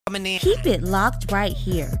coming in. Keep it locked right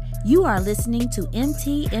here. You are listening to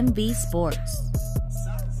MTMV Sports.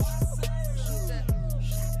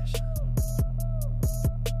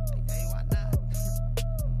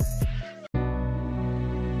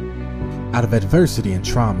 Out of adversity and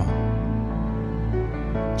trauma,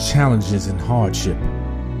 challenges and hardship,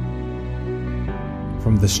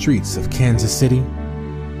 from the streets of Kansas City,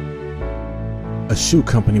 a shoe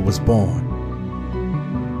company was born.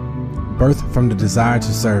 Birthed from the desire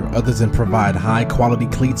to serve others and provide high-quality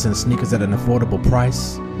cleats and sneakers at an affordable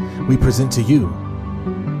price, we present to you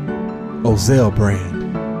Ozell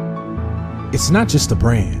Brand. It's not just a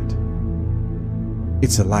brand,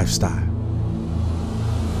 it's a lifestyle.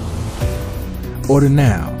 Order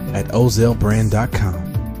now at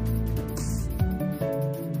ozellbrand.com.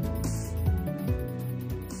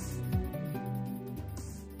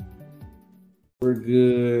 We're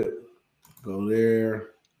good. Go there.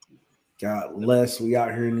 Got less. We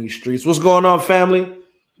out here in these streets. What's going on, family?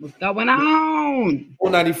 What's going on?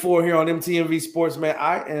 194 here on MTMV Sports,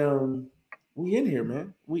 man. We in here,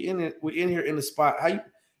 man. We in it. We in here in the spot.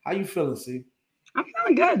 How you feeling, C? I'm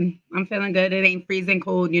feeling good. I'm feeling good. It ain't freezing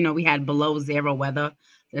cold. You know, we had below zero weather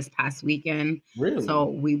this past weekend. Really?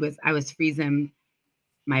 So I was freezing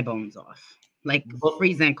my bones off. Like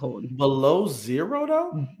freezing cold. Below zero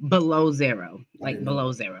though? Below zero. Like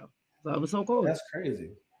below zero. So it was so cold. That's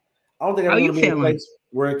crazy. I don't think How I'm you gonna be in a feeling? place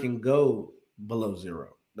where it can go below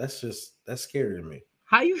zero. That's scary to me.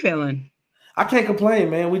 How you feeling? I can't complain,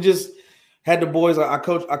 man. We just had the boys. I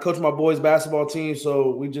coach my boys' basketball team,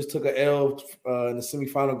 so we just took an L in the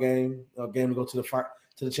semifinal game to go to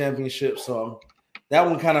the championship. So that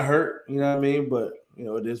one kind of hurt, you know what I mean? But you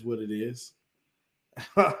know, it is what it is.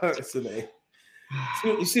 It's an A.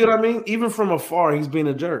 You see what I mean? Even from afar, he's being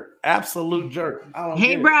a jerk, absolute jerk.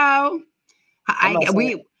 Hey, bro.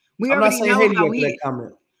 We already know how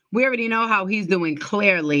we already know how he's doing.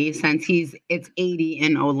 Clearly, since it's 80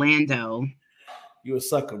 in Orlando. You a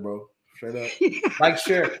sucker, bro. Straight up.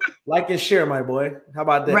 Like and share, my boy. How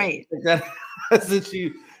about that? Right. since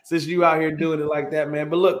you out here doing it like that, man.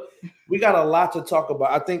 But look, we got a lot to talk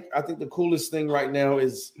about. I think the coolest thing right now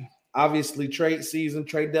is obviously trade season.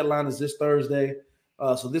 Trade deadline is this Thursday.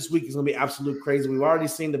 So this week is gonna be absolute crazy. We've already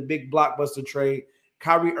seen the big blockbuster trade.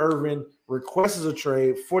 Kyrie Irving requests a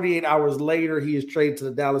trade. 48 hours later, he is traded to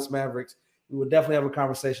the Dallas Mavericks. We will definitely have a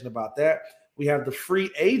conversation about that. We have the free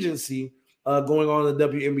agency going on in the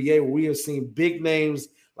WNBA, where we have seen big names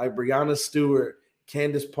like Breanna Stewart,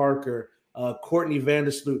 Candace Parker, Courtney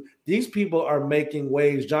Vandersloot. These people are making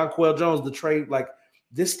waves. Jonquel Jones, the trade, like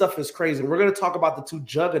this stuff is crazy. We're going to talk about the two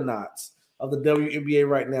juggernauts of the WNBA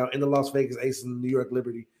right now in the Las Vegas Aces and the New York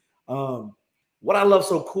Liberty. What I love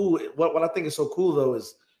so cool, what I think is so cool though,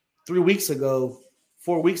 is 4 weeks ago,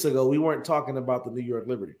 we weren't talking about the New York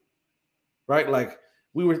Liberty, right? Like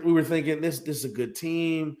we were thinking this is a good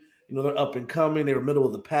team. You know, they're up and coming. They were middle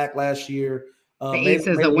of the pack last year. The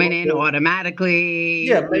Aces are winning automatically.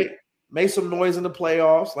 Yeah, made some noise in the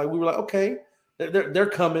playoffs. Like we were like, okay, they're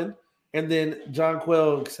coming. And then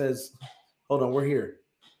Jonquel says, "Hold on, we're here.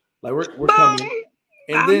 Like we're coming."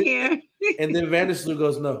 And then Vandersloot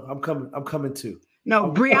goes, "No, I'm coming too."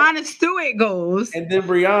 No, Breanna Stewart goes. And then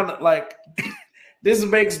Breanna, like, this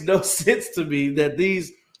makes no sense to me that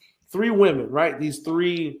these three women, right? These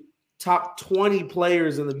three top 20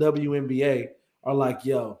 players in the WNBA are like,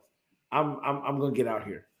 yo, I'm gonna get out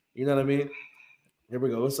here. You know what I mean? Here we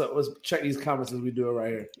go. Let's check these comments as we do it right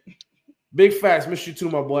here. Big facts. Miss you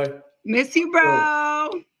too, my boy. Miss you,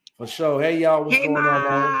 bro. For sure. Hey, y'all. What's going on,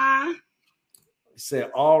 man?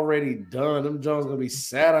 Said already done. Them Jones gonna be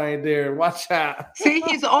sad I ain't there. Watch out. See,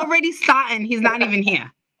 he's already starting. He's not even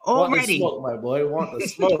here. Already. Want the smoke, my boy. Want the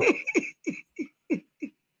smoke.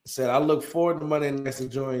 Said I look forward to Monday nights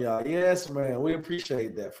enjoying y'all. Yes, man. We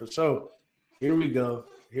appreciate that for sure. Here we go.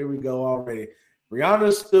 Already.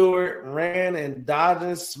 Breanna Stewart ran and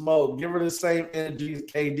dodging smoke. Give her the same energy as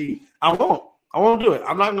KD. I won't do it.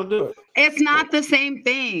 I'm not gonna do it. It's not the same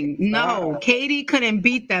thing. No, KD couldn't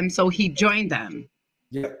beat them, so he joined them.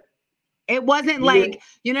 Yeah. It wasn't like,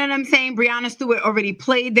 you know what I'm saying? Breanna Stewart already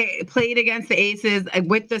played against the Aces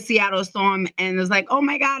with the Seattle Storm and was like, oh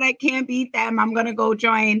my God, I can't beat them. I'm gonna go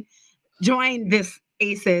join this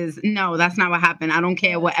Aces. No, that's not what happened. I don't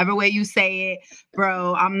care whatever way you say it,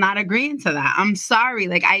 bro. I'm not agreeing to that. I'm sorry.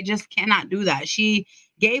 Like, I just cannot do that. She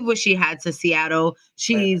gave what she had to Seattle.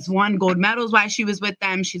 She's won gold medals while she was with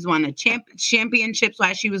them. She's won a championships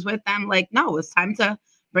while she was with them. Like, no, it's time to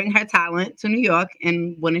bring her talent to New York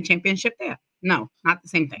and win a championship there. No, not the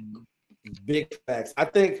same thing. Big facts. I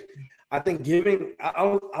think giving. I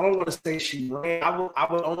don't want to say she ran. I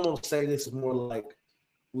would almost say this is more like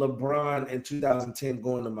LeBron in 2010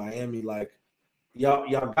 going to Miami. Like,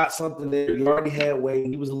 y'all got something there. You already had Wade.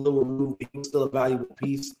 He was a little removed. He was still a valuable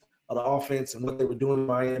piece of the offense and what they were doing in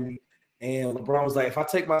Miami. And LeBron was like, if I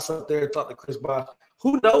take myself there and talk to Chris Bosh,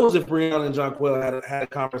 who knows if Brianna and Jonquel had a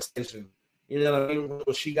conversation. You know what I mean?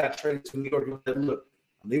 When she got traded to New York, and said, look,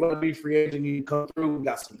 they want to be free agent. You come through. We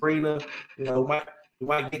got Sabrina. You know, we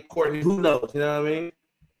might get Courtney. Who knows? You know what I mean?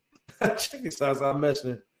 Check this out. I'm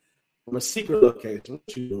mentioning from a secret location.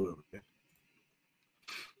 What you doing? Man?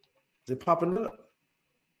 Is it popping up?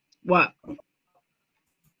 What?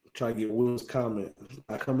 Try to get Will's comment. It's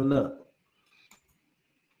not coming up.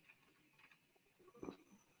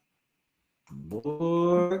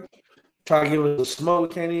 Boy, try to give us a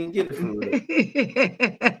smoke. Can't even get it from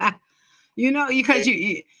real. You know, because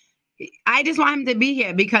I just want him to be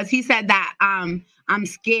here because he said that I'm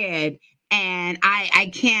scared and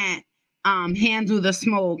I can't handle the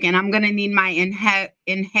smoke and I'm gonna need my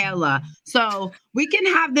inhaler. So we can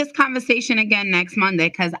have this conversation again next Monday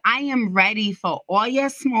because I am ready for all your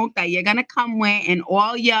smoke that you're gonna come with and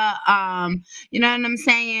all your you know what I'm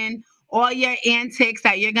saying, all your antics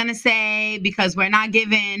that you're gonna say because we're not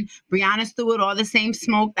giving Breanna Stewart all the same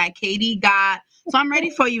smoke that Katie got. So I'm ready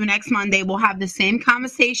for you next Monday. We'll have the same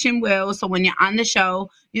conversation, Will. So when you're on the show,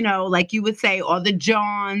 you know, like you would say, all the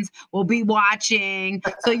Johns will be watching.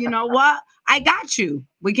 So you know what? I got you.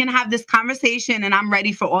 We can have this conversation and I'm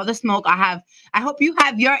ready for all the smoke. I hope you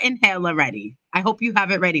have your inhaler ready. I hope you have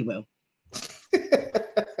it ready, Will.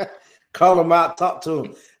 Call him out, talk to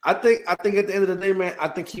him. I think at the end of the day, man, I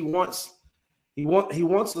think he wants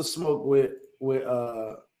the smoke with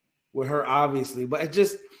her, obviously, but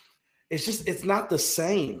it's not the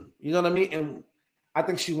same. You know what I mean? And I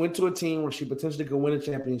think she went to a team where she potentially could win a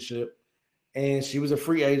championship, and she was a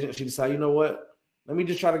free agent. She decided, you know what? Let me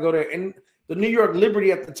just try to go there. And the New York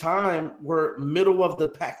Liberty at the time were middle of the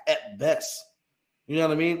pack at best. You know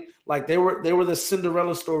what I mean? Like they were the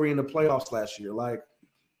Cinderella story in the playoffs last year. Like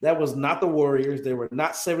that was not the Warriors. They were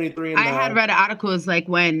not 73-9. I had read articles like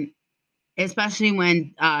especially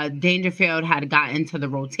when Dangerfield had got into the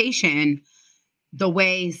rotation, the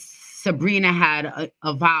way Sabrina had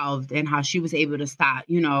evolved and how she was able to start,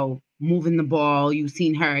 you know, moving the ball. You've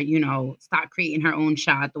seen her, you know, start creating her own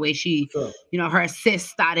shot, the way she, sure, you know, her assists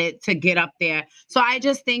started to get up there. So I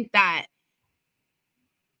just think that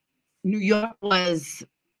New York was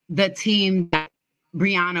the team that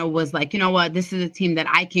Breanna was like, you know what, this is a team that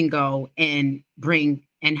I can go and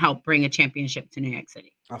help bring a championship to New York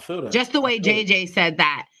City. I feel that. Just the way JJ said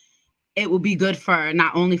that it would be good for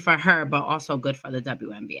not only for her, but also good for the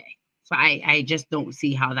WNBA. So I just don't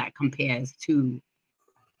see how that compares to.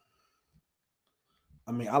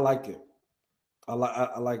 I mean, I like it. I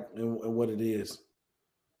like in what it is. Is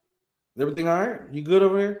everything all right? You good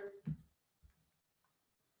over here?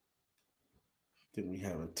 I think we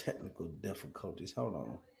having technical difficulties. Hold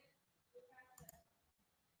on.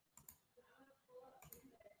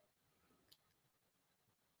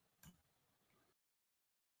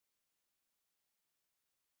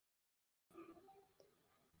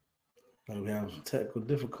 We have some technical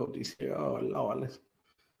difficulties here. Oh, Lord. Let's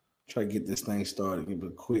try to get this thing started. Give it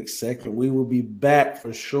a quick second. We will be back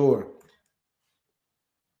for sure.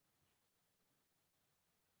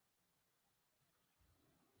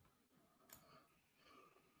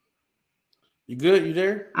 You good? You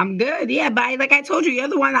there? I'm good. Yeah, but like I told you, you're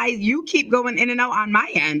the one you keep going in and out on my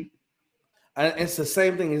end. It's the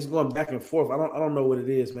same thing. It's going back and forth. I don't know what it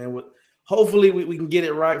is, man. Hopefully we can get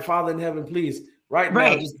it right. Father in heaven, please. Right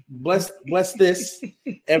now, just bless this,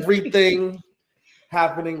 everything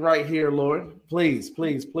happening right here, Lord. Please,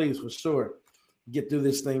 for sure, get through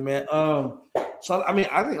this thing, man. So I mean,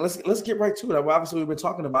 I think let's get right to it. Obviously, we've been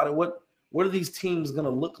talking about it. What are these teams going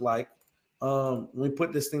to look like when we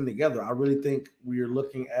put this thing together? I really think we are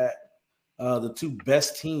looking at the two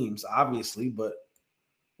best teams, obviously, but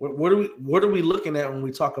what are we looking at when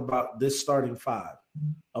we talk about this starting five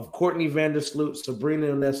of Courtney Vandersloot, Sabrina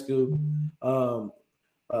Ionescu? I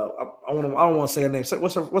don't want to say her name.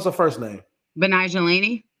 What's her first name? Betnijah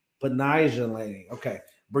Laney. Betnijah Laney. Okay.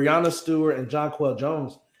 Breanna Stewart and Jonquel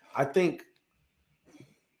Jones. I think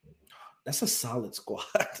that's a solid squad.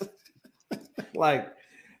 Like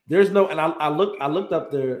there's no, and I looked up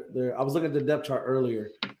their I was looking at the depth chart earlier,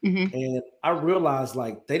 and I realized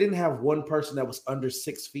like they didn't have one person that was under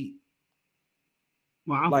 6 feet.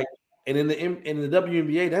 Wow. Like, and in the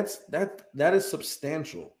WNBA, that is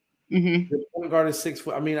substantial. The point guard is 6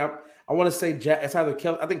 foot. I mean, I want to say it's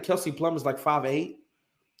either I think Kelsey Plum is like 5'8",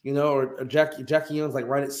 you know, or Jackie Young's like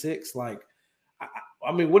right at 6. Like,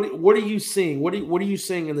 I mean, what are you seeing? What are you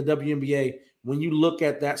seeing in the WNBA when you look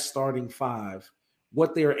at that starting five?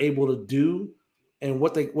 what they are able to do and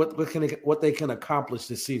what they can accomplish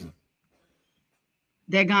this season?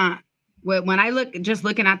 They're gonna. When I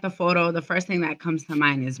looking at the photo, the first thing that comes to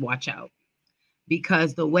mind is watch out,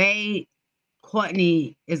 because the way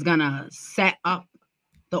Courtney is gonna set up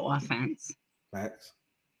the offense. Facts.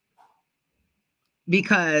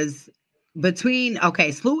 Because between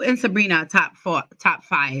Sloot and Sabrina top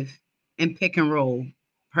 5 in pick and roll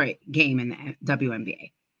per game in the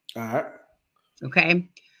WNBA. All right. Okay.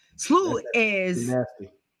 Sloot is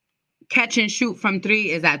nasty. Catch and shoot from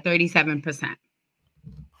 3 is at 37%.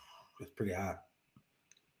 It's pretty high.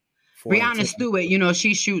 Brianna Stewart,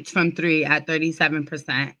 she shoots from 3 at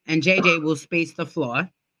 37%, and JJ will space the floor.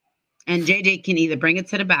 And JJ can either bring it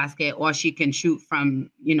to the basket or she can shoot from,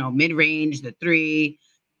 mid-range, the 3,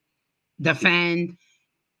 defend.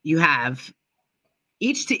 You have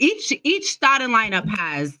each starting lineup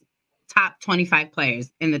has top 25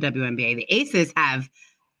 players in the WNBA. The Aces have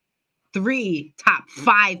 3 top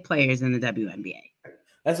 5 players in the WNBA.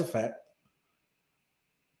 That's a fact.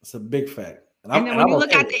 It's a big fact. And then when you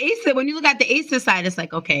look at the Aces side, it's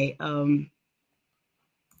like, okay,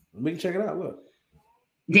 we can check it out. Look.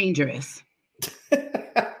 Dangerous.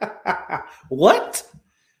 What?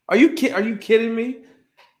 Are you kidding me?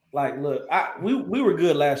 Like, look, we were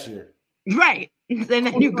good last year. Right. And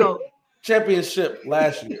then you go championship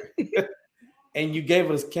last year. And you gave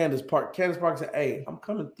us Candace Park. Candace Park said, "Hey, I'm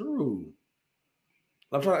coming through."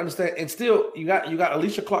 I'm trying to understand. And still, you got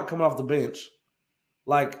Alicia Clark coming off the bench.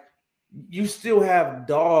 Like, you still have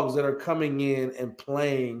dogs that are coming in and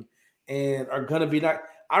playing and are gonna be not.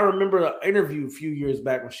 I remember an interview a few years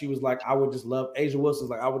back when she was like, I would just love Asia Wilson's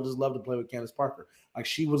like, I would just love to play with Candace Parker. Like,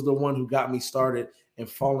 she was the one who got me started and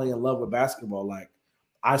falling in love with basketball. Like,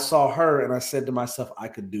 I saw her and I said to myself, I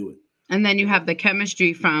could do it. And then you have the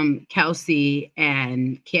chemistry from Kelsey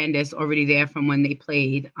and Candace already there from when they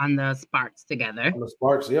played on the Sparks together. On the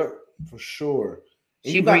Sparks, yeah, for sure.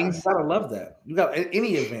 And you gotta love that. You got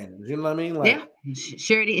any advantage. You know what I mean? Like, yeah,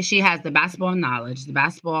 she has the basketball knowledge, the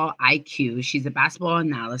basketball IQ. She's a basketball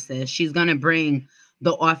analysis. She's gonna bring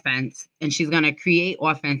the offense, and she's gonna create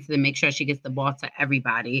offense to make sure she gets the ball to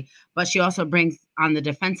everybody. But she also brings on the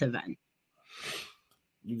defensive end.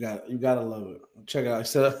 You gotta love it. Check it out.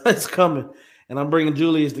 So it's coming, and I'm bringing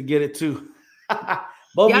Julius to get it too.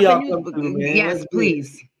 Both of y'all come through, man. Yes,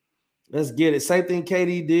 please. Let's get it. Same thing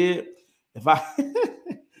KD did. If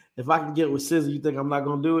I can get with Scissor, you think I'm not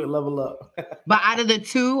gonna do it? Level up. But out of the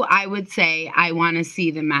two, I would say I want to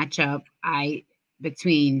see the matchup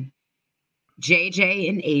between JJ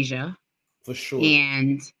and Asia, for sure,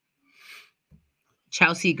 and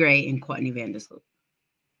Chelsea Gray and Courtney Vandersloot.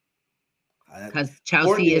 Because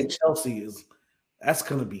Chelsea that's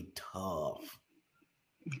gonna be tough.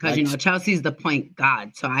 Because Chelsea's the point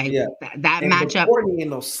guard, so that and matchup. Courtney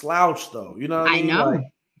ain't no slouch though. You know what I mean? I know. Like,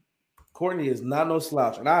 Courtney is not no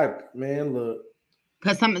slouch, and look,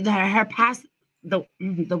 because her pass,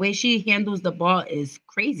 the way she handles the ball is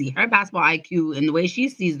crazy. Her basketball IQ and the way she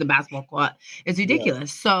sees the basketball court is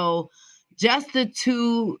ridiculous. Yeah. So just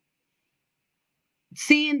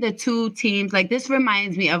seeing the two teams, like, this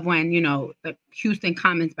reminds me of when the Houston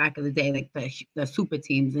Comets back in the day, like the super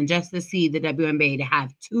teams, and just to see the WNBA to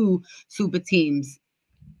have 2 super teams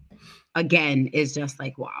again is just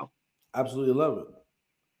like, wow. Absolutely love it.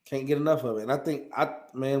 Can't get enough of it. And I think, I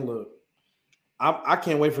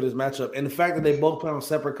can't wait for this matchup. And the fact that they both play on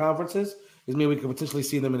separate conferences is mean we could potentially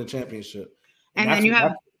see them in the championship. And then you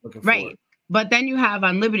have, right. But then you have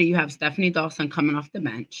on Liberty, you have Stephanie Dawson coming off the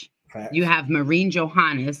bench. Right. You have Marine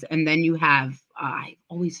Johannes. And then you have,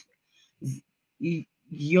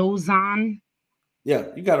 Yozan. Yeah,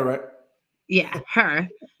 you got it right. Yeah, her.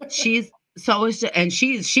 She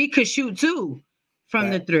could shoot too from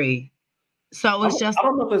the 3. So it's I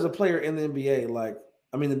don't know if there's a player in the NBA, the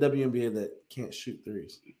WNBA, that can't shoot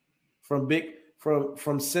threes.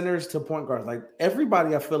 From centers to point guards. Like,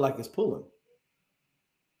 everybody I feel like is pulling.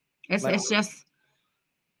 It's just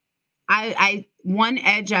one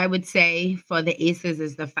edge I would say for the Aces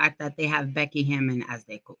is the fact that they have Becky Hammon as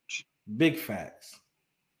their coach. Big facts.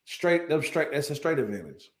 That's a straight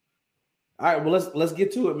advantage. All right, well, let's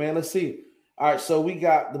get to it, man. Let's see. All right, so we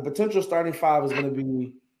got the potential starting 5 is going to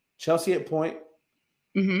be Chelsea at point,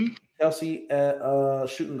 Chelsea at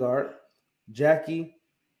shooting guard, Jackie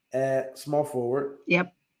at small forward.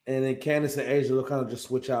 Yep. And then Candace and Asia will kind of just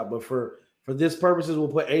switch out. But for this purposes, we'll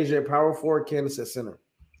put Asia at power forward, Candace at center.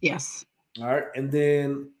 Yes. All right. And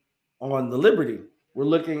then on the Liberty, we're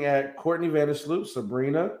looking at Courtney Vandersloot,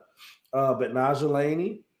 Sabrina, Betnaja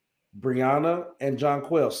Laney, Brianna, and John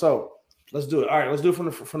Quill. So let's do it. All right, let's do it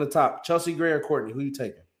from the top. Chelsea Gray or Courtney? Who you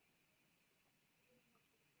taking?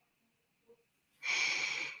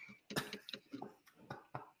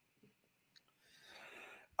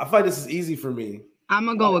 I feel like this is easy for me. I'm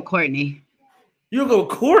gonna go with Courtney. You go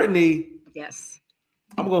Courtney. Yes.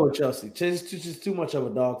 I'm going with Chelsea. She's just too much of a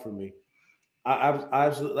dog for me. I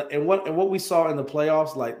absolutely and what we saw in the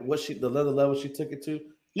playoffs, like the other level she took it to.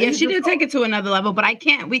 Yeah, she did take it to another level, but I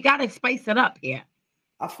can't. We gotta spice it up here.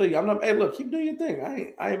 I feel you. I'm not. Hey, look, keep doing your thing.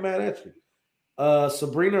 I ain't mad at you.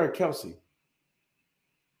 Sabrina or Kelsey?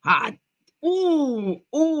 You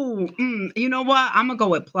know what? I'm gonna go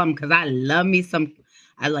with Plum because I love me some.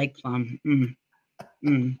 I like Plum.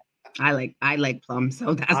 I like Plum.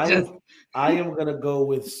 So I am gonna go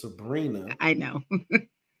with Sabrina. I know.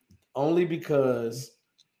 Only because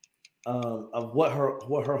of what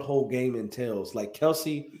her whole game entails. Like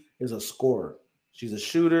Kelsey is a scorer. She's a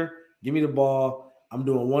shooter. Give me the ball. I'm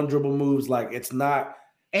doing one dribble moves. Like she's not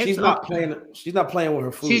playing with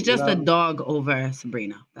her food. She's just a dog over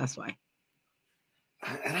Sabrina. That's why.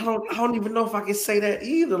 And I don't even know if I can say that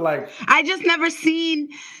either. Like I just never seen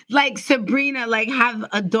like Sabrina like have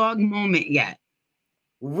a dog moment yet.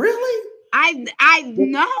 Really? I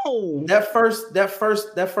know that first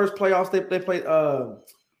playoffs they played.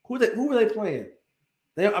 Who were they playing?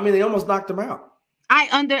 They almost knocked them out.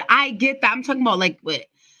 I get that. I'm talking about like with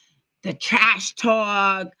the trash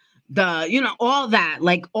talk, all that,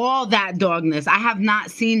 like all that dogness. I have not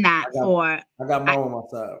seen that I got Ma on my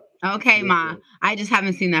side. Okay, Ma. I just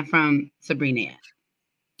haven't seen that from Sabrina yet.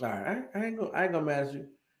 All right, I ain't gonna mad at you.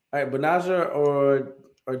 All right, Benajah or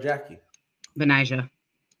Jackie? Benajah.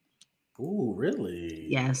 Ooh, really?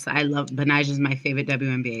 Yes, I love Benajah's my favorite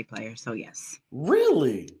WNBA player. So yes.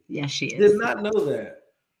 Really? Yes, she is. Did not know that.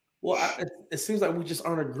 Well, it seems like we just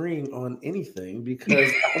aren't agreeing on anything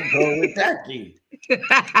because I'm going with Jackie.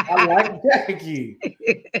 I like Jackie.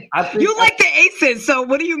 You like the Aces, so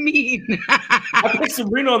what do you mean? I picked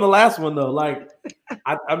Sabrina on the last one though. Like,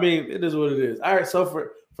 I mean, it is what it is. All right, so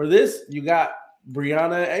for this, you got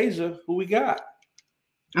Brianna and Asia. Who we got?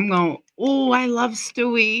 I'm going. Oh, I love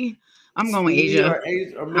Stewie. I'm going with Asia.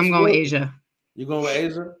 I'm going with Asia. You going with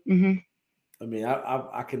Asia? Mm-hmm. I mean,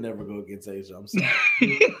 I can never go against Asia. I'm sorry.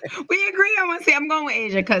 We agree on one. I'm going with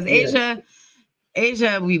Asia because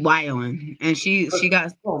Asia, we wilding, and she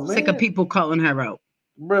got sick of people calling her out.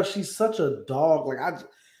 Bro, she's such a dog. Like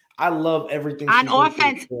I love everything on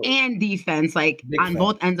offense and defense, like big on facts.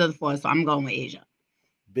 Both ends of the floor. So I'm going with Asia.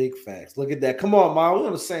 Big facts. Look at that. Come on, Ma. We're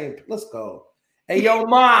on the same. Let's go. Hey, yo,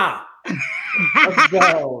 Ma. Let's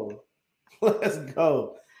go. Let's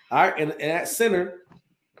go. All right, and at center,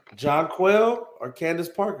 Jonquel or Candace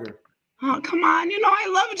Parker? Oh, come on. I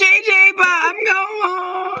love JJ, but I'm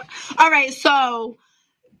going. All right, so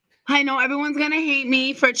I know everyone's going to hate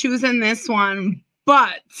me for choosing this one,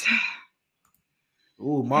 but.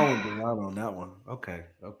 Ooh, Mom went out on that one. Okay.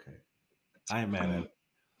 I ain't mad at it.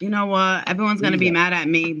 You know what? Everyone's going to be mad at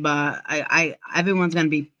me, but everyone's going to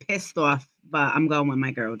be pissed off, but I'm going with my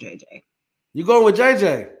girl, JJ. You going with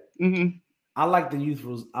JJ? Mm-hmm. I like the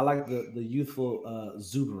youthful. I like the youthful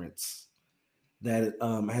exuberance that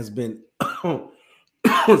has been.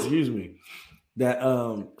 Excuse me.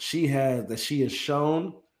 That she has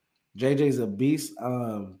shown. JJ's a beast.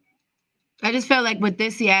 I just feel like with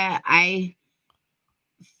this year, I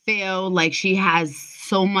feel like she has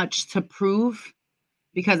so much to prove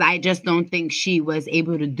because I just don't think she was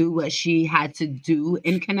able to do what she had to do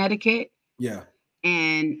in Connecticut. Yeah,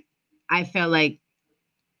 and I feel like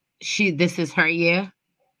this is her year.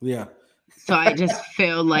 Yeah. So I just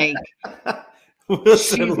feel like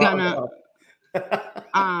she's gonna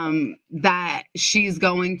that she's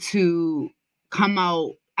going to come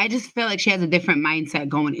out. I just feel like she has a different mindset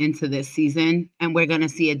going into this season, and we're gonna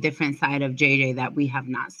see a different side of JJ that we have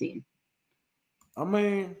not seen. I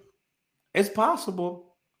mean, it's possible.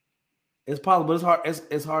 It's possible, but it's hard.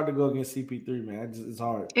 It's hard to go against CP3, man. It's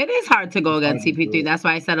hard. It is hard to go against CP3. That's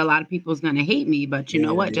why I said a lot of people's gonna hate me. But you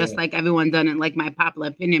know what? Just like everyone doesn't like my popular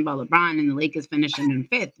opinion about LeBron and the Lakers finishing in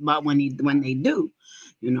 5th. But when they do,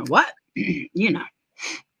 you know what?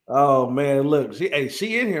 Oh man, look, she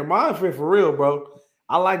in here. Mine fit for real, bro.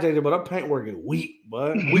 I like JJ, but her paint work is weak,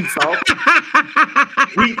 bud. Weak sauce.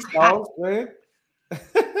 Weak sauce, man.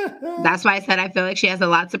 That's why I said I feel like she has a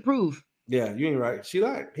lot to prove. Yeah, you ain't right.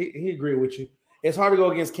 He agreed with you. It's hard to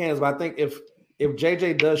go against Kansas, but I think if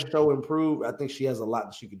JJ does show improve, I think she has a lot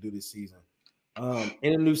that she could do this season.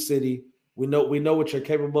 In a new city, we know what you're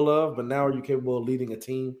capable of, but now are you capable of leading a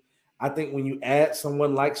team? I think when you add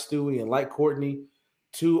someone like Stewie and like Courtney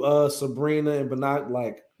to Sabrina and Bernard,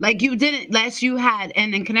 like you didn't last you had,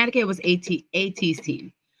 and in Connecticut it was AT's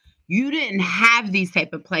team. You didn't have these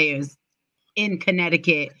type of players in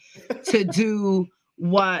Connecticut to do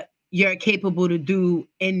what you're capable to do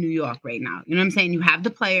in New York right now. You know what I'm saying? You have the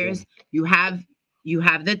players, you have You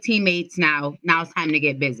have the teammates now. Now it's time to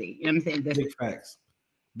get busy. You know what I'm saying? Big facts.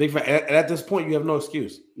 Big fact. At this point, you have no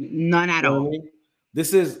excuse. None at all. I mean?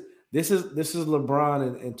 This is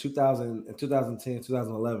LeBron in 2010,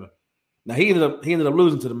 2011. Now he ended up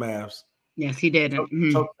losing to the Mavs. Yes, he did.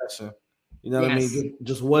 Choke session. You know what I mean?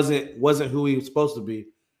 Just wasn't who he was supposed to be.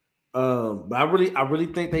 But I really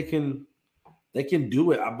think they can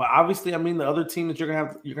do it. But obviously, I mean, the other team that you're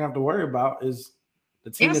gonna have to worry about is the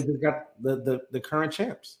team that just got the current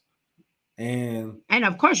champs. And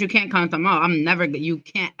of course you can't count them out. You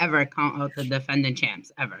can't ever count out the defending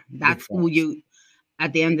champs ever. That's who you,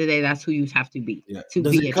 at the end of the day, that's who you have to beat to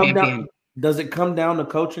be a champion. Does it come down to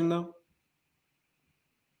coaching though?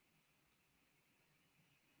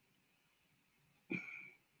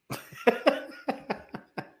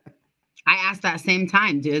 I asked that same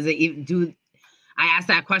time. I asked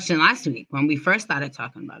that question last week when we first started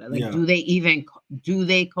talking about it. Like, do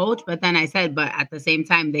they coach? But then I said, but at the same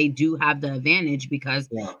time, they do have the advantage because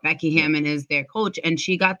Becky Hammon is their coach, and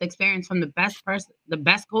she got the experience from the best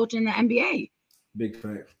coach in the NBA. Big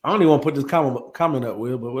fact. I don't even want to put this comment up,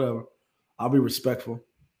 Will, but whatever. I'll be respectful.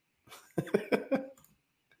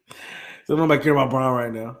 So nobody care about Bron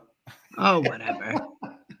right now. Oh, whatever.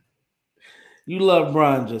 You love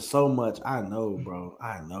Bron just so much. I know, bro.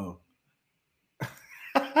 I know.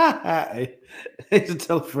 Hey, to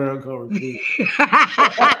tell Pharaoh go repeat.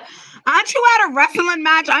 Aren't you at a wrestling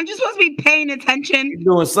match? Aren't you supposed to be paying attention? He's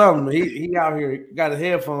doing something. He out here got his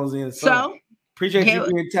headphones in. So appreciate you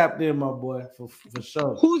being tapped in, my boy, for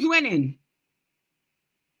sure. Who's winning?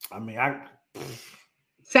 I mean,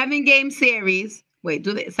 7-game series. Wait,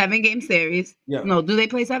 do they 7-game series? Yeah. No, do they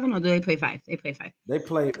play 7 or do they play 5? They play 5. They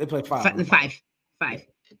play 5. 5.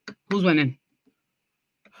 Who's winning?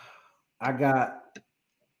 I got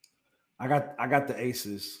the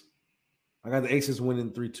Aces. I got the Aces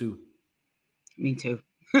winning 3-2. Me too.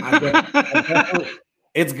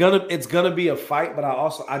 It's gonna be a fight, but I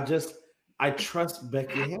trust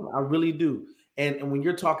Becky Hammon. I really do. And when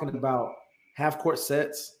you're talking about half court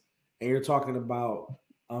sets and you're talking about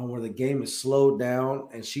where the game is slowed down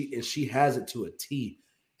and she has it to a T.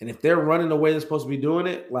 And if they're running the way they're supposed to be doing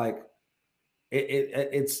it, like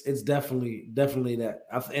it's definitely that.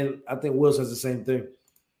 And I think Will says the same thing.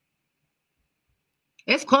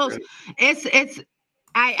 It's close.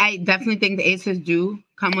 I definitely think the Aces do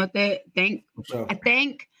come with it. Thankfully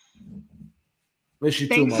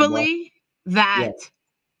that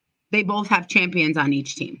they both have champions on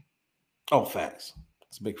each team. Oh, facts.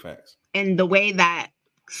 It's big facts. And the way that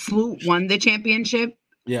Sloot won the championship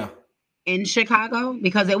in Chicago,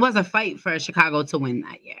 because it was a fight for Chicago to win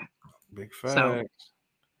that year. Big facts.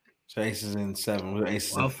 So Aces in 7.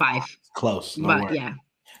 Aces 5. Close. But yeah.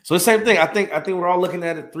 So the same thing. I think we're all looking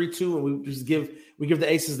at it 3-2, and we just give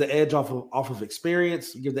the Aces the edge off of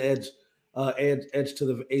experience. We give the edge to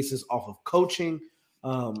the Aces off of coaching.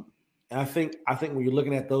 And I think when you're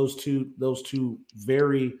looking at those two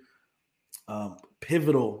very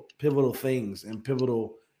pivotal things and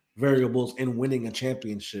pivotal variables in winning a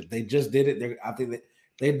championship, they just did it. I think that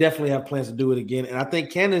they definitely have plans to do it again. And I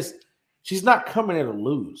think Candace, she's not coming there to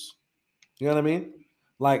lose. You know what I mean?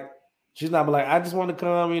 Like, she's not like, I just want to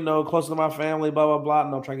come, closer to my family, blah, blah, blah.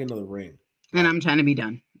 No, I'm trying to get another ring. And I'm trying to be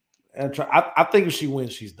done. And I think if she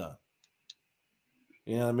wins, she's done.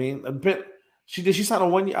 You know what I mean? She signed a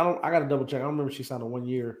 1 year. I got to double check. I don't remember if she signed a 1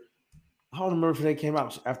 year. I don't remember if they came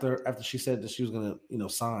out after she said that she was gonna,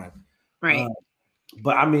 sign. Right.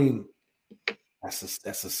 But I mean, that's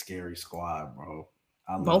a scary squad, bro.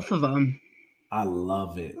 Both of them. I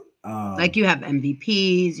love it. Like, you have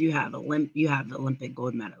MVPs, you have the Olympic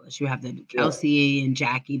gold medalists, you have the Kelsey and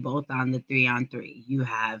Jackie both on the 3-on-3. You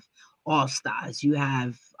have all-stars. You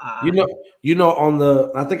have on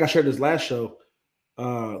the, I think I shared this last show.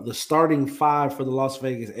 The starting 5 for the Las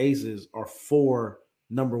Vegas Aces are 4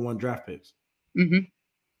 number 1 draft picks. Mm-hmm.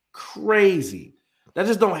 Crazy. That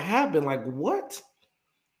just don't happen. Like, what?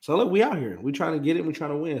 So look, we out here. We trying to get it. We trying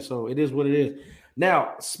to win. So it is what it is.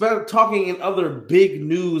 Now, talking in other big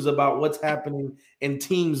news about what's happening in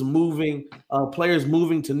teams moving, players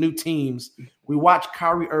moving to new teams. We watched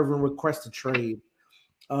Kyrie Irving request a trade.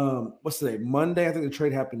 What's today? Monday. I think the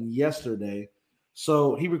trade happened yesterday.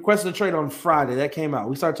 So he requested a trade on Friday. That came out.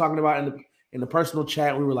 We started talking about it in the personal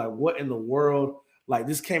chat. We were like, what in the world? Like,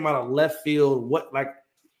 this came out of left field. What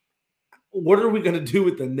are we going to do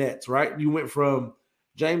with the Nets, right? You went from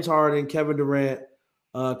James Harden, Kevin Durant,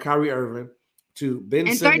 Kyrie Irving to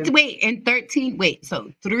Ben Simmons.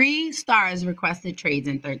 So 3 stars requested trades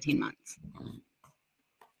in 13 months.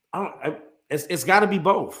 It's got to be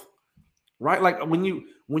both, right? Like, when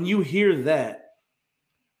you hear that,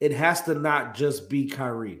 it has to not just be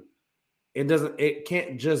Kyrie. It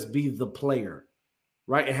can't just be the player,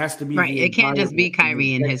 right? It has to be right. It can't just be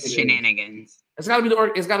Kyrie and his shenanigans. It's got to be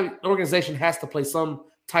the organization has to play some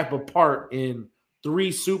type of part in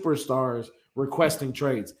 3 superstars requesting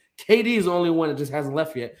trades. KD is the only one that just hasn't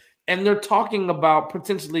left yet, and they're talking about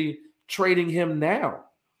potentially trading him now.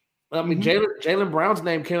 I mean, Jaylen Brown's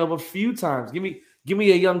name came up a few times. Give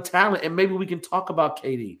me a young talent, and maybe we can talk about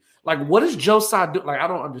KD. Like, what is Joe Tsai doing? Like, I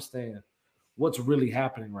don't understand what's really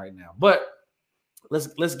happening right now. But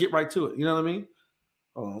let's get right to it. You know what I mean?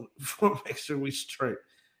 Hold on, make sure we straight.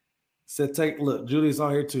 Said, look, Julius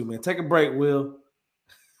on here too, man. Take a break, Will.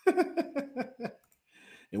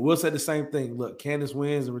 And Will said the same thing. Look, Candace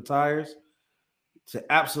wins and retires. So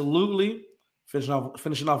absolutely, finishing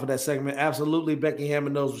off with that segment. Absolutely, Becky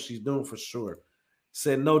Hammond knows what she's doing for sure.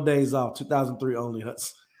 Said no days off, 2003 only.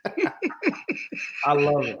 Hudson. I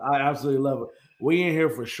love it. I absolutely love it. We in here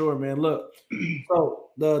for sure, man. Look,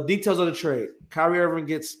 so the details of the trade. Kyrie Irving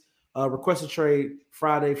gets requested trade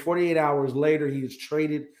Friday. 48 hours later, he is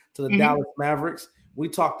traded to the Dallas Mavericks. We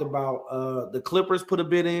talked about the Clippers put a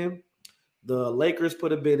bid in. The Lakers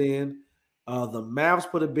put a bid in. The Mavs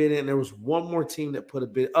put a bid in. There was one more team that put a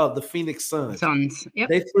bid. The Phoenix Suns. Yep.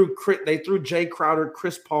 They threw Jay Crowder,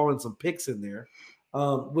 Chris Paul, and some picks in there,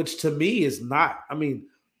 which to me is not. I mean,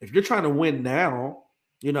 if you're trying to win now,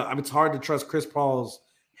 it's hard to trust Chris Paul's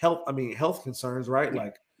health concerns, right?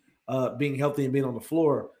 Like being healthy and being on the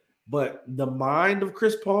floor. But the mind of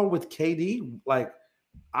Chris Paul with KD, like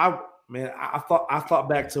I thought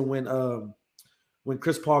back to when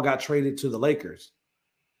Chris Paul got traded to the Lakers.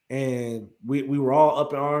 And we were all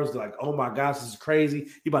up in arms, like, oh my gosh, this is crazy.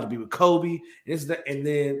 You about to be with Kobe. And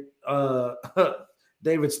then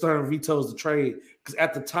David Stern vetoes the trade. Because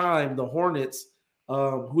at the time, the Hornets,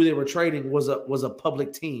 who they were trading, was a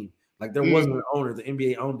public team. Like there wasn't an owner. The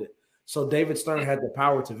NBA owned it. So David Stern had the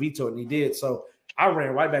power to veto it, and he did. So I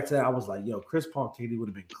ran right back to that. I was like, yo, Chris Paul and KD would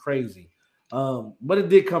have been crazy. But it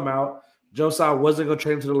did come out. Joe Tsai wasn't going to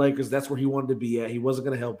trade him to the Lakers. That's where he wanted to be at. He wasn't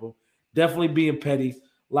going to help him. Definitely being petty.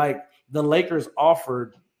 Like the Lakers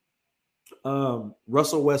offered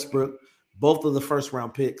Russell Westbrook both of the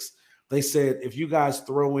first-round picks. They said, if you guys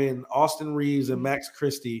throw in Austin Reeves and Max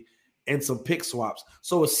Christie and some pick swaps.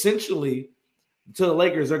 So essentially, to the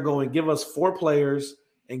Lakers, they're going, give us 4 players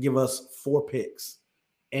and give us 4 picks.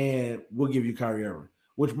 And we'll give you Kyrie Irving,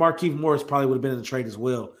 which Markieff Morris probably would have been in the trade as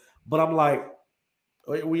well. But I'm like,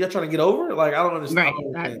 were you trying to get over? Like, I don't understand.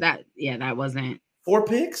 Right. That wasn't 4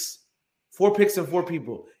 picks? 4 picks and 4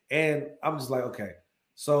 people. And I'm just like, okay.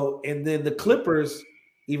 So, and then the Clippers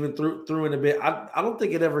even threw in a bit. I don't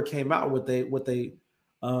think it ever came out what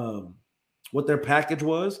their package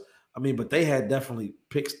was. I mean, but they had definitely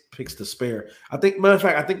picks to spare. Matter of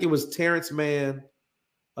fact, I think it was Terrence Mann.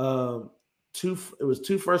 It was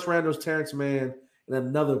 2 first rounders, Terrence Mann, and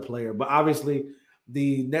another player. But obviously,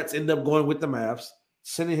 the Nets end up going with the Mavs,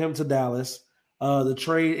 sending him to Dallas. The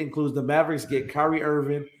trade includes the Mavericks get Kyrie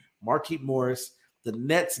Irving, Markieff Morris. The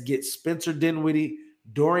Nets get Spencer Dinwiddie,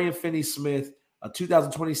 Dorian Finney-Smith, a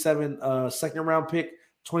 2027 second-round pick,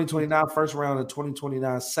 2029 first round, and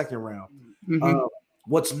 2029 second round.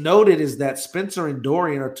 What's noted is that Spencer and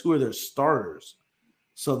Dorian are 2 of their starters.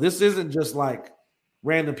 So this isn't just like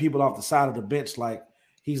random people off the side of the bench. Like,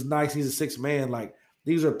 he's nice, he's a 6th man. Like,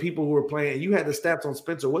 these are people who are playing. You had the stats on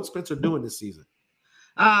Spencer. What's Spencer doing this season?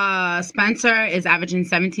 Spencer is averaging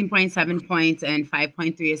 17.7 points and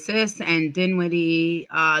 5.3 assists, and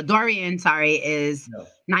Dorian is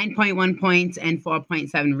 9.1 points and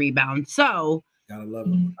 4.7 rebounds. So gotta love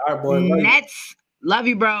him. All right, boy. Nets, love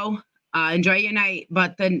you, bro. Enjoy your night.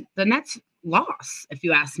 But the Nets lost, if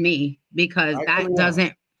you ask me, because that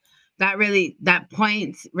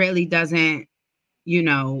point really doesn't,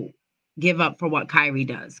 give up for what Kyrie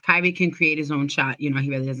does. Kyrie can create his own shot. He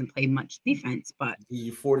really doesn't play much defense, but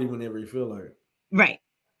you 40 whenever you feel like it. Right.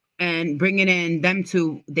 And bringing in them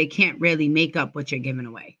 2, they can't really make up what you're giving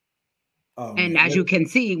away. And as you can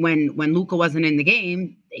see, when Luka wasn't in the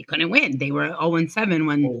game, they couldn't win. They were 0-7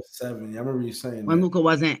 when 0-7. I remember you saying when Luka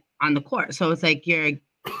wasn't on the court. So it's like you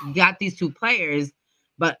got these 2 players,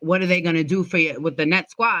 but what are they going to do for you with the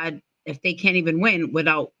net squad if they can't even win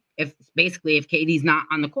if KD's not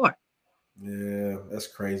on the court? Yeah, that's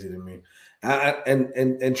crazy to me.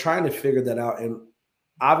 And trying to figure that out. And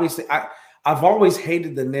obviously, I've always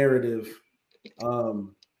hated the narrative.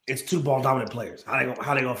 It's 2 ball dominant players. How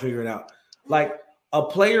they gonna figure it out? Like, a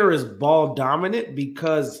player is ball dominant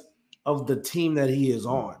because of the team that he is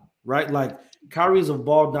on, right? Like, Kyrie's a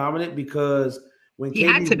ball dominant because when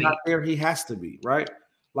KD's not there, he has to be, right?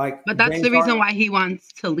 Like, But that's James the reason Harden, why he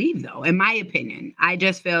wants to leave, though. In my opinion, I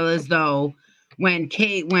just feel as though when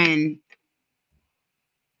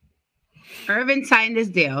Irvin signed this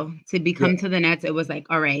deal to become to the Nets, it was like,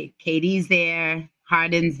 all right, KD's there,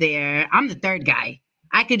 Harden's there. I'm the third guy.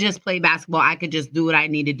 I could just play basketball. I could just do what I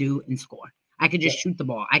need to do and score. I could just shoot the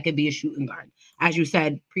ball. I could be a shooting guard. As you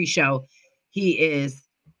said pre-show, he is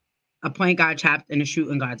a point guard trapped in a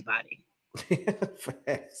shooting guard's body.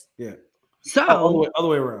 Fast. Yeah. So other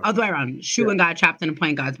way around. Other way around. Shooting guard trapped in a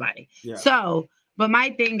point guard's body. Yeah. So, but my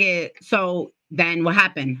thing is, so then what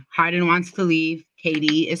happened? Harden wants to leave.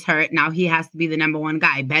 KD is hurt. Now he has to be the number one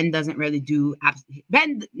guy. Ben doesn't really do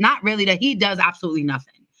he does absolutely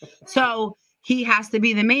nothing. So he has to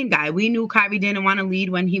be the main guy. We knew Kyrie didn't want to lead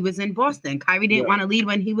when he was in Boston. Kyrie didn't want to lead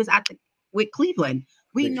when he was with Cleveland.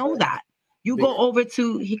 We know that. You go over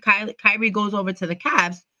to Kyrie goes over to the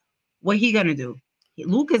Cavs. What he gonna do?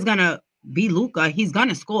 Luka's gonna be Luka. He's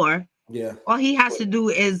gonna score. Yeah. All he has to do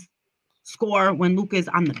is score when Luka's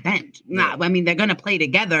on the bench. Yeah. I mean, they're gonna play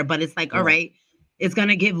together, but it's like, all right, it's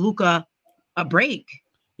gonna give Luka a break.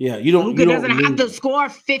 Yeah, Luka doesn't have to score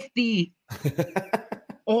 50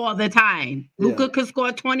 all the time. Luka could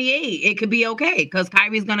score 28. It could be okay because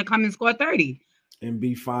Kyrie's gonna come and score 30 and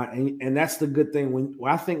be fine. And that's the good thing.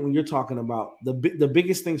 I think when you're talking about the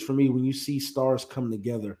biggest things for me when you see stars come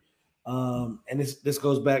together, and this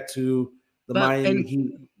goes back to the Miami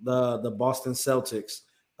Heat, the Boston Celtics,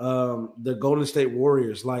 the Golden State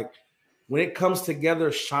Warriors. Like when it comes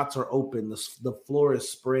together, shots are open. The floor is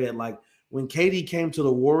spread. Like when KD came to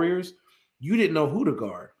the Warriors, you didn't know who to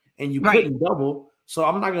guard, and you couldn't double. So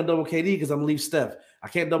I'm not gonna double KD because I'm gonna leave Steph. I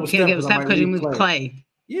can't double Steph because you move Clay.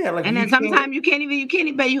 Yeah, like and then sometimes you can't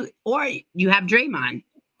even bet you or you have Draymond.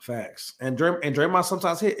 Facts. And Draymond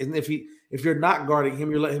sometimes hit. And if you're not guarding him,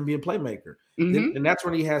 you're letting him be a playmaker. Mm-hmm. And that's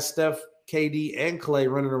when he has Steph, KD, and Clay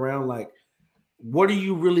running around. Like, what are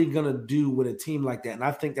you really gonna do with a team like that? And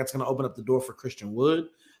I think that's gonna open up the door for Christian Wood.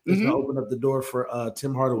 It's gonna open up the door for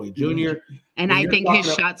Tim Hardaway Jr. And I think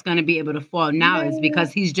his shot's gonna be able to fall now is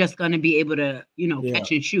because he's just gonna be able to,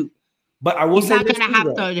 catch and shoot. But I will say he's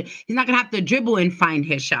not gonna have to dribble and find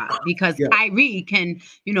his shot because Kyrie can,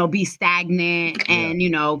 be stagnant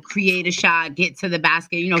and create a shot, get to the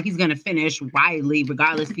basket. He's gonna finish widely,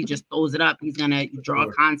 regardless if he just throws it up. He's gonna draw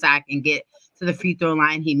contact and get to the free throw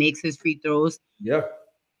line. He makes his free throws. Yeah,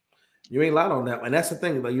 you ain't lying on that. And that's the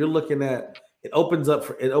thing. Like you're looking at it opens up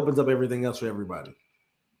everything else for everybody.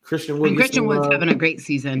 Christian Wood's having a great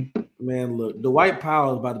season. Man, look, Dwight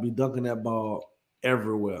Powell is about to be dunking that ball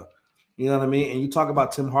everywhere. You know what I mean? And you talk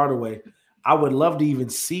about Tim Hardaway. I would love to even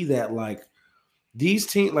see that. Like these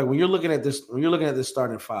teams, like when you're looking at this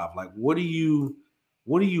starting five, like what do you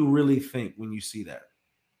really think when you see that?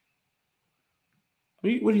 What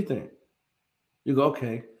do you think? You go,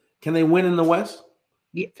 okay. Can they win in the West?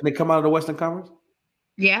 Yeah. Can they come out of the Western Conference?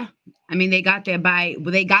 Yeah. I mean, they got there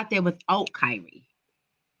without Kyrie.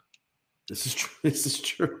 This is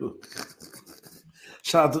true.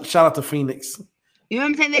 Shout out to Phoenix. You know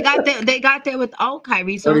what I'm saying? They got there without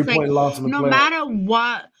Kyrie. So it's like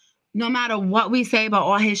no matter what we say about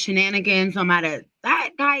all his shenanigans,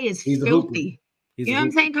 that guy is filthy. You know what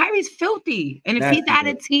I'm saying? Kyrie's filthy. And if he's at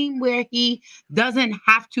a team where he doesn't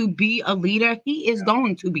have to be a leader, he is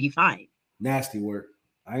going to be fine. Nasty work.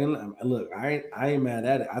 I ain't mad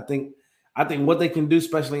at it. I think what they can do,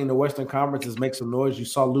 especially in the Western Conference, is make some noise. You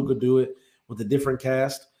saw Luka do it with a different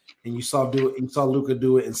cast, and you saw Luka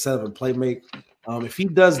do it instead of a playmate. If he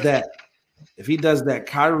does that,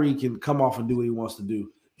 Kyrie can come off and do what he wants to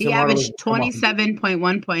do. He averaged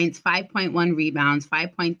 27.1 points, 5.1 rebounds,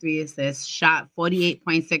 5.3 assists, shot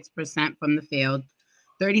 48.6% from the field,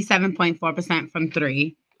 37.4% from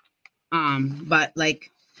three. But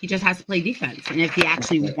he just has to play defense. And if he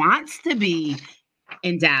actually wants to be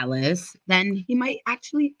in Dallas, then he might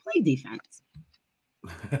actually play defense.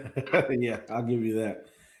 Yeah, I'll give you that.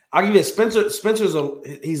 I'll give you that.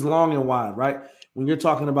 Spencer's he's long and wide, right? When you're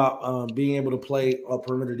talking about being able to play a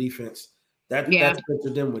perimeter defense, that's Spencer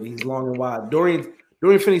Dinwiddie. He's long and wide. Dorian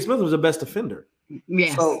Finney-Smith was the best defender.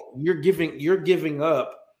 Yes. So you're giving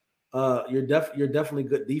up. You're definitely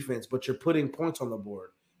good defense, but you're putting points on the board,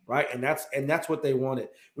 right? And that's what they wanted.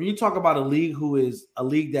 When you talk about a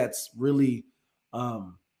league that's really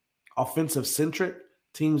offensive centric,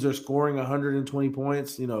 teams are scoring 120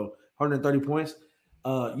 points, 130 points.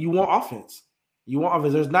 You want offense.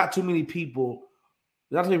 There's not too many people.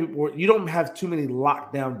 You don't have too many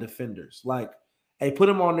lockdown defenders. Like, hey, put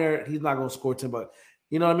him on there. He's not going to score 10. But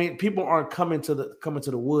you know what I mean? People aren't coming to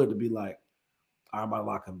the wood to be like, I'm about to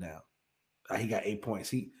lock him down. He got 8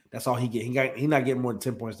 points. That's all he get. He's not getting more than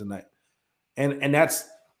 10 points tonight. And that's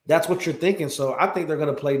that's what you're thinking. So I think they're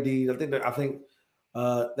going to play D. I think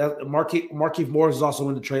that Markieff Morris is also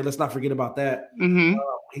in the trade. Let's not forget about that. Mm-hmm.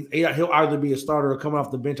 He'll either be a starter or coming off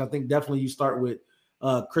the bench. I think definitely you start with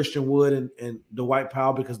Christian Wood and Dwight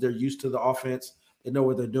Powell because they're used to the offense. They know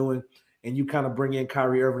what they're doing. And you kind of bring in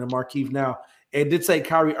Kyrie Irving and Markieff now. It did say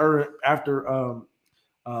Kyrie Irving after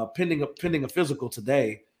pending a physical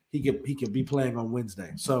today, he could be playing on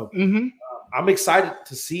Wednesday. So I'm excited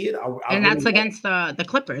to see it. And that's against the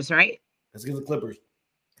Clippers, right? That's against the Clippers.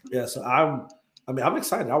 Yeah, so I'm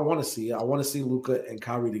excited. I want to see it. I want to see Luka and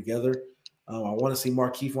Kyrie together. I want to see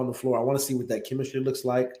Markieff on the floor. I want to see what that chemistry looks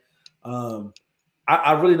like.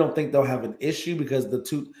 I really don't think they'll have an issue because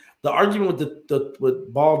the argument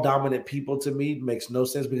with ball dominant people to me makes no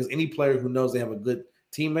sense because any player who knows they have a good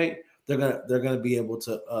teammate, they're gonna be able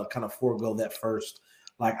to kind of forego that first.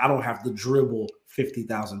 Like I don't have to dribble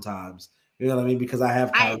 50,000 times. You know what I mean? Because I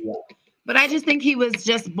have Kyrie. But I just think he was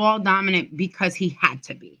just ball dominant because he had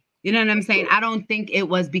to be. You know what I'm saying? I don't think it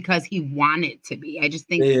was because he wanted to be. I just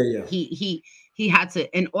think he had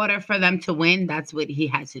to, in order for them to win, that's what he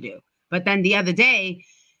had to do. But then the other day,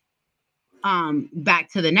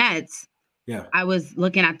 back to the Nets, I was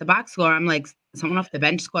looking at the box score. I'm like, someone off the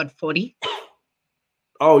bench scored 40.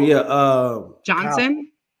 Oh yeah,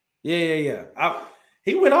 Johnson. Kyle. Yeah.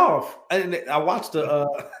 He went off, and I watched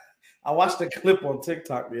a clip on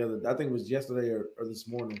TikTok the other. I think it was yesterday or this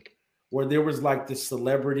morning, where there was like this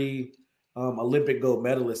celebrity Olympic gold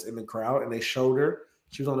medalist in the crowd, and they showed her.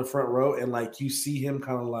 She was on the front row, and like you see him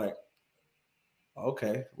kind of like,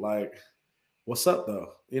 okay, like, what's up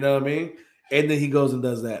though? You know what I mean? And then he goes and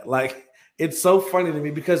does that. Like, it's so funny to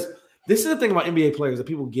me because this is the thing about NBA players that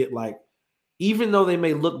people get like, even though they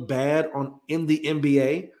may look bad in the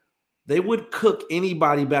NBA, they would cook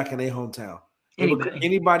anybody back in their hometown.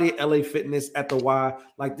 Anybody at LA Fitness at the Y.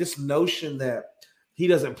 Like this notion that he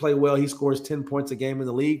doesn't play well, he scores 10 points a game in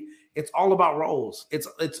the league. It's all about roles.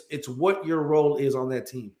 It's what your role is on that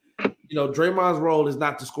team. You know, Draymond's role is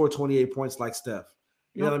not to score 28 points like Steph.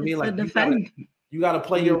 You know what I mean? Like you got to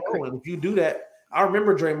play your role, and if you do that, I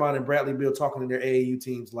remember Draymond and Bradley Beal talking in their AAU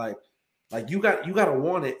teams like you got to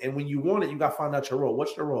want it, and when you want it, you got to find out your role.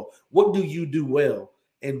 What's your role? What do you do well,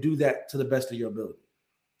 and do that to the best of your ability.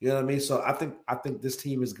 You know what I mean? So I think this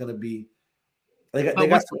team is going to be they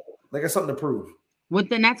got something to prove. What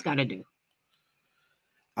the Nets got to do?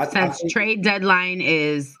 Since trade deadline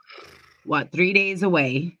is 3 days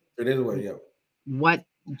away. 3 days away, yeah. What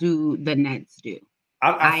do the Nets do?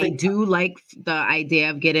 I do like the idea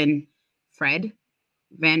of getting Fred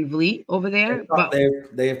VanVleet over there.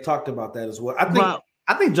 They have talked about that as well.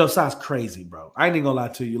 I think Josiah's crazy, bro. I ain't even gonna lie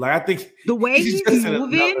to you. Like, I think the way he's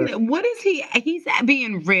moving, what is he? He's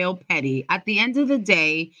being real petty. At the end of the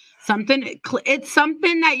day, it's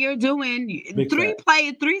something that you're doing.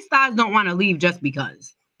 Three stars don't want to leave just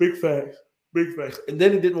because. Big facts. And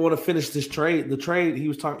then he didn't want to finish this trade. The trade, he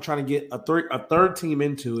was trying to get a third team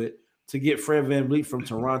into it to get Fred VanVleet from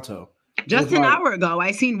Toronto. Just an hour ago,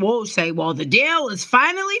 I seen Woj say, well, the deal is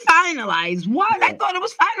finally finalized. What? Yeah. I thought it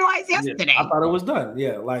was finalized yesterday. Yeah, I thought it was done.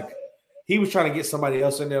 Yeah, like he was trying to get somebody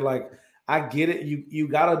else in there. Like, I get it. You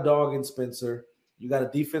got a dog in Spencer. You got a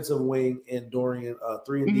defensive wing in Dorian,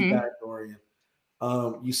 3-and-D back Dorian.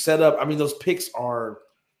 You set up, I mean, those picks are,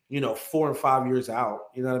 4 and 5 years out.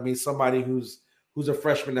 You know what I mean? Somebody who's a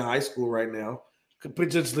freshman in high school right now could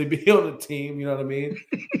potentially be on the team. You know what I mean?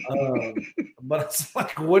 But it's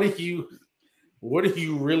like, what are you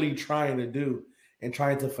really trying to do and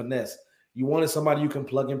trying to finesse? You wanted somebody you can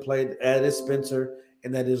plug and play. That is Spencer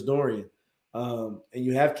and that is Dorian. And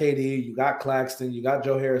you have KD, you got Claxton, you got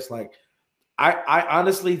Joe Harris. Like, I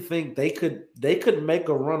honestly think they could make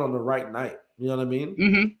a run on the right night. You know what I mean?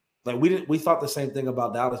 Mm-hmm. Like we thought the same thing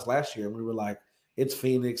about Dallas last year. We were like, it's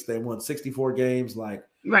Phoenix. They won 64 games. Like,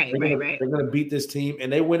 right. They're going to beat this team,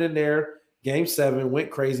 and they went in there, Game 7,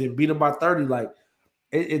 went crazy and beat them by 30. Like,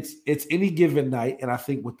 it's any given night, and I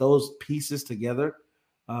think with those pieces together,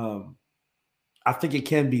 I think it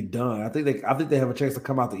can be done. I think they have a chance to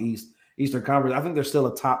come out the Eastern Conference. I think they're still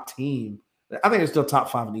a top team. I think they're still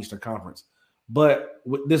top 5 in the Eastern Conference. But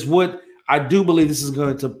I do believe this is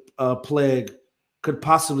going to could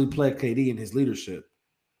possibly plague KD in his leadership,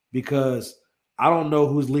 because I don't know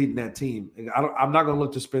who's leading that team. I'm not going to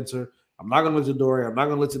look to Spencer. I'm not going to look to Dorian. I'm not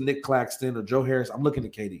going to look to Nick Claxton or Joe Harris. I'm looking to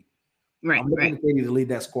KD. Right. I'm looking to KD to lead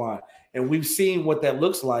that squad. And we've seen what that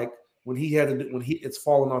looks like when it's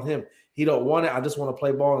falling on him. He don't want it. I just want to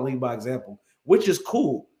play ball and lead by example, which is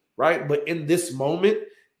cool, right? But in this moment,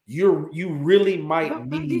 you really might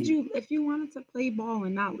need. If you wanted to play ball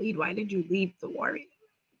and not lead, why did you leave the Warriors?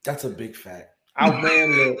 That's a big fact.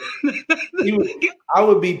 Man, look, I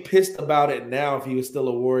would be pissed about it now if he was still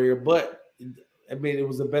a Warrior, but I mean, it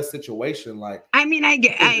was the best situation. Like, I mean, I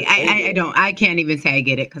can't even say I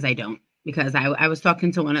get it because I don't. Because I was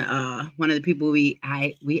talking to one of the people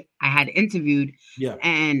I had interviewed,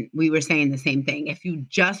 and we were saying the same thing. If you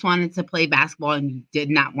just wanted to play basketball and you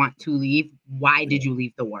did not want to leave, why did you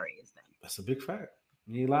leave the Warriors then? That's a big fact.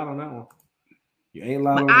 You ain't lied on that one. You ain't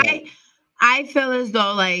lied on that. I feel as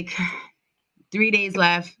though like 3 days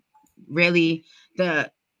left. Really,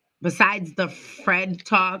 besides the Fred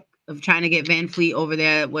talk of trying to get Van Fleet over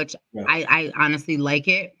there, which I honestly like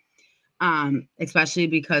it. Especially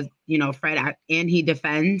because, you know, Fred and he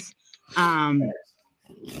defends.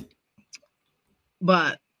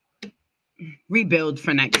 But rebuild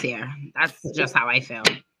for next year. That's just how I feel.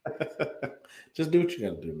 Just do what you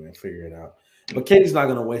got to do, man. Figure it out. But Katie's not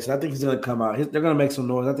going to waste it. I think he's going to come out. They're going to make some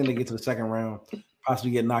noise. I think they get to the second round,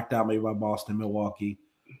 possibly get knocked out maybe by Boston, Milwaukee,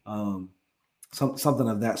 something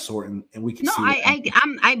of that sort. And we can see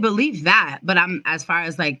I believe that. But I'm as far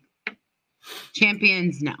as like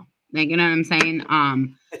champions, no. Like, you know what I'm saying?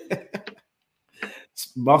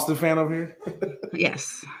 Boston fan over here?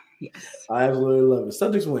 Yes. I absolutely love it.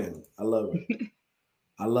 Celtics win. I love it.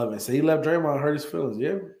 I love it. So he left Draymond, hurt his feelings.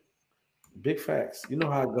 Yeah. Big facts. You know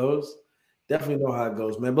how it goes. Definitely know how it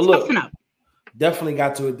goes, man. But look, definitely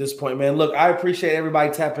got to at this point, man. Look, I appreciate everybody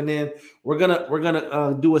tapping in. We're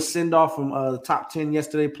gonna do a send-off from the top 10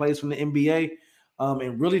 yesterday plays from the NBA.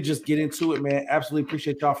 And really just get into it, man. Absolutely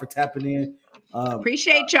appreciate y'all for tapping in.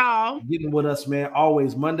 Appreciate y'all getting with us, man.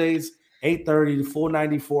 Always Mondays, 8:30 to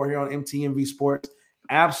 494 here on MTMV Sports.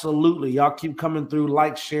 Absolutely. Y'all keep coming through.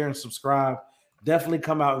 Like, share, and subscribe. Definitely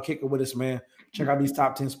come out and kick it with us, man. Check out these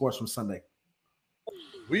top 10 sports from Sunday.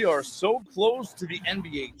 We are so close to the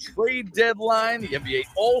NBA trade deadline, the NBA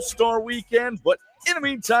All-Star weekend, but in the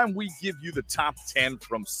meantime, we give you the top 10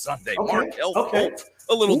 from Sunday. Okay. Markelle Fultz,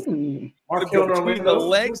 a little between the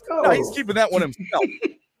legs. No, he's keeping that one himself.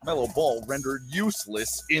 Melo Ball rendered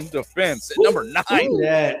useless in defense. At number 9,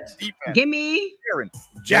 defense. Give me Jaren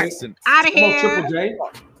Jackson. Out of here. Triple J.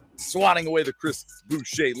 Swatting away the Chris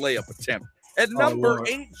Boucher layup attempt. At number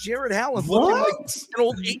 8, Jared Allen looking like an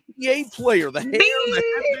old ABA player. The hair, the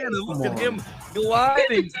headband, and look at him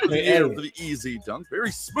gliding through the air for the easy dunk.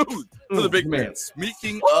 Very smooth for the big man.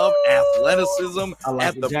 Speaking of athleticism,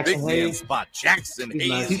 at the big man spot, Jackson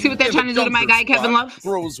Hayes. You see what they're trying to do to my guy, Kevin Love?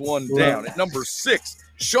 Throws one down. At number 6,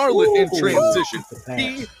 Charlotte in transition.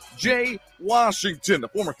 P.J. Washington, the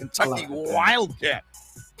former Kentucky Wildcat.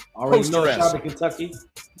 Already know, shout out to Kentucky.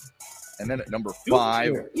 And then at number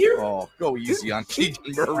 5, go easy on Keegan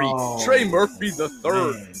Murray. Trey Murphy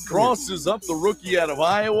III crosses up the rookie out of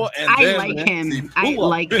Iowa. And I like him. I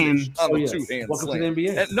like him. On the two-hand slam.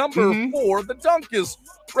 At number 4, the dunk is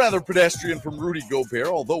rather pedestrian from Rudy Gobert,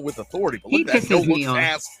 although with authority. But look at that no-look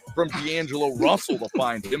pass from D'Angelo Russell to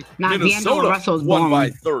find him. Minnesota won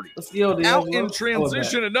by 30. Out in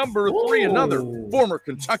transition at number 3, another former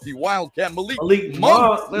Kentucky Wildcat, Malik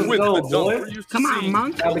Monk with the dunk. Come on,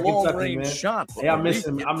 Monk. Long-range shot. Hey, I miss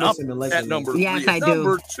him. I miss him in Lakers. At number 3. Yes, I do.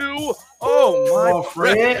 Number 2, my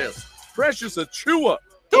Precious Achiuwa.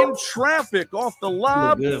 In traffic off the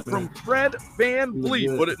lob from Fred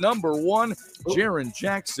VanVleet. But at number 1, Jaren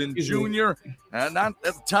Jackson Jr. And not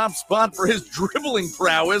at the top spot for his dribbling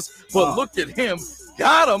prowess, but look at him.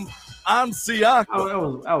 Got him on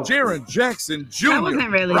Siakam. Jaren Jackson Jr. That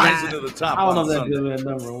wasn't really rising that. to the top. I don't know that good at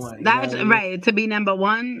number 1. That's right. To be number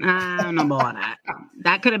 1, I don't know about that.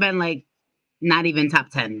 That could have been like not even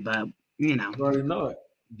top 10, but you know. You already know it.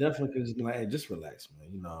 Definitely could just be like, hey, just relax, man.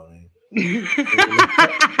 You know what I mean?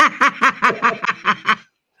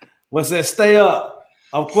 What's that? Stay up.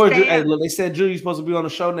 Of course, hey, look, they said Julius supposed to be on the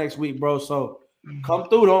show next week, bro. So come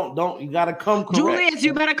through. Don't you gotta come correct. Julius,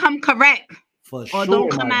 you better come correct. For sure. Or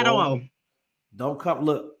don't come at all. Don't come.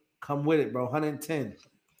 Look, come with it, bro. 110.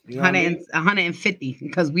 You know 150,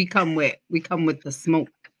 because we come with the smoke.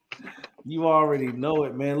 You already know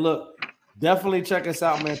it, man. Look, definitely check us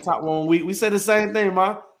out, man. Top 1 week. We said the same thing,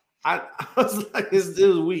 man. I was like, it's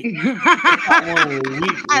this week.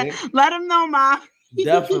 Let him know, Ma.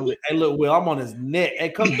 Definitely. Hey, look, Will, I'm on his neck. Hey,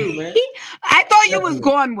 come through, man. I thought you was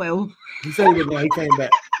gone, Will. He said he was gone. He came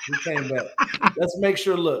back. Let's make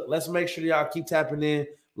sure y'all keep tapping in.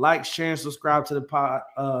 Like, share, and subscribe to the pod.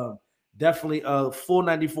 Definitely Full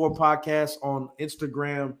 94 podcast on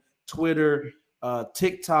Instagram, Twitter,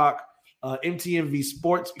 TikTok,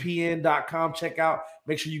 MTMVSportsPN.com. Check out.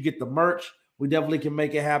 Make sure you get the merch. We definitely can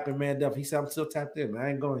make it happen, man. Definitely. He said I'm still tapped in, man.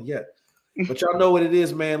 I ain't going yet. But y'all know what it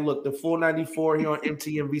is, man. Look, the Full 94 here on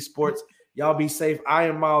MTMV Sports. Y'all be safe. I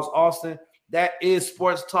am Miles Austin. That is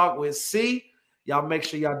Sports Talk with C. Y'all make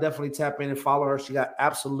sure y'all definitely tap in and follow her. She got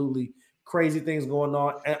absolutely crazy things going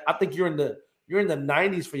on. And I think you're in the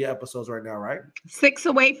 90s for your episodes right now, right? 6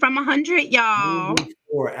 away from 100, y'all.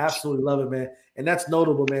 Absolutely love it, man. And that's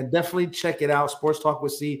notable, man. Definitely check it out. Sports Talk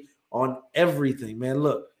with C on everything, man.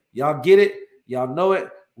 Look, y'all get it. Y'all know it.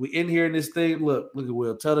 We in here in this thing. Look at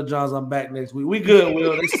Will. Tell the Johns I'm back next week. We good,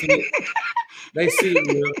 Will. They see it. They see it,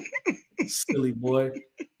 Will. Silly boy.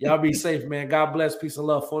 Y'all be safe, man. God bless. Peace and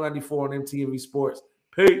love. 494 on MTV Sports.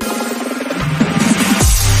 Peace.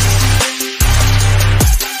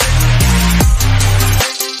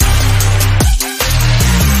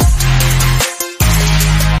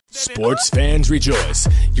 Sports fans rejoice.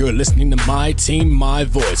 You're listening to My Team, My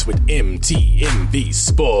Voice with MTMV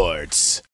Sports.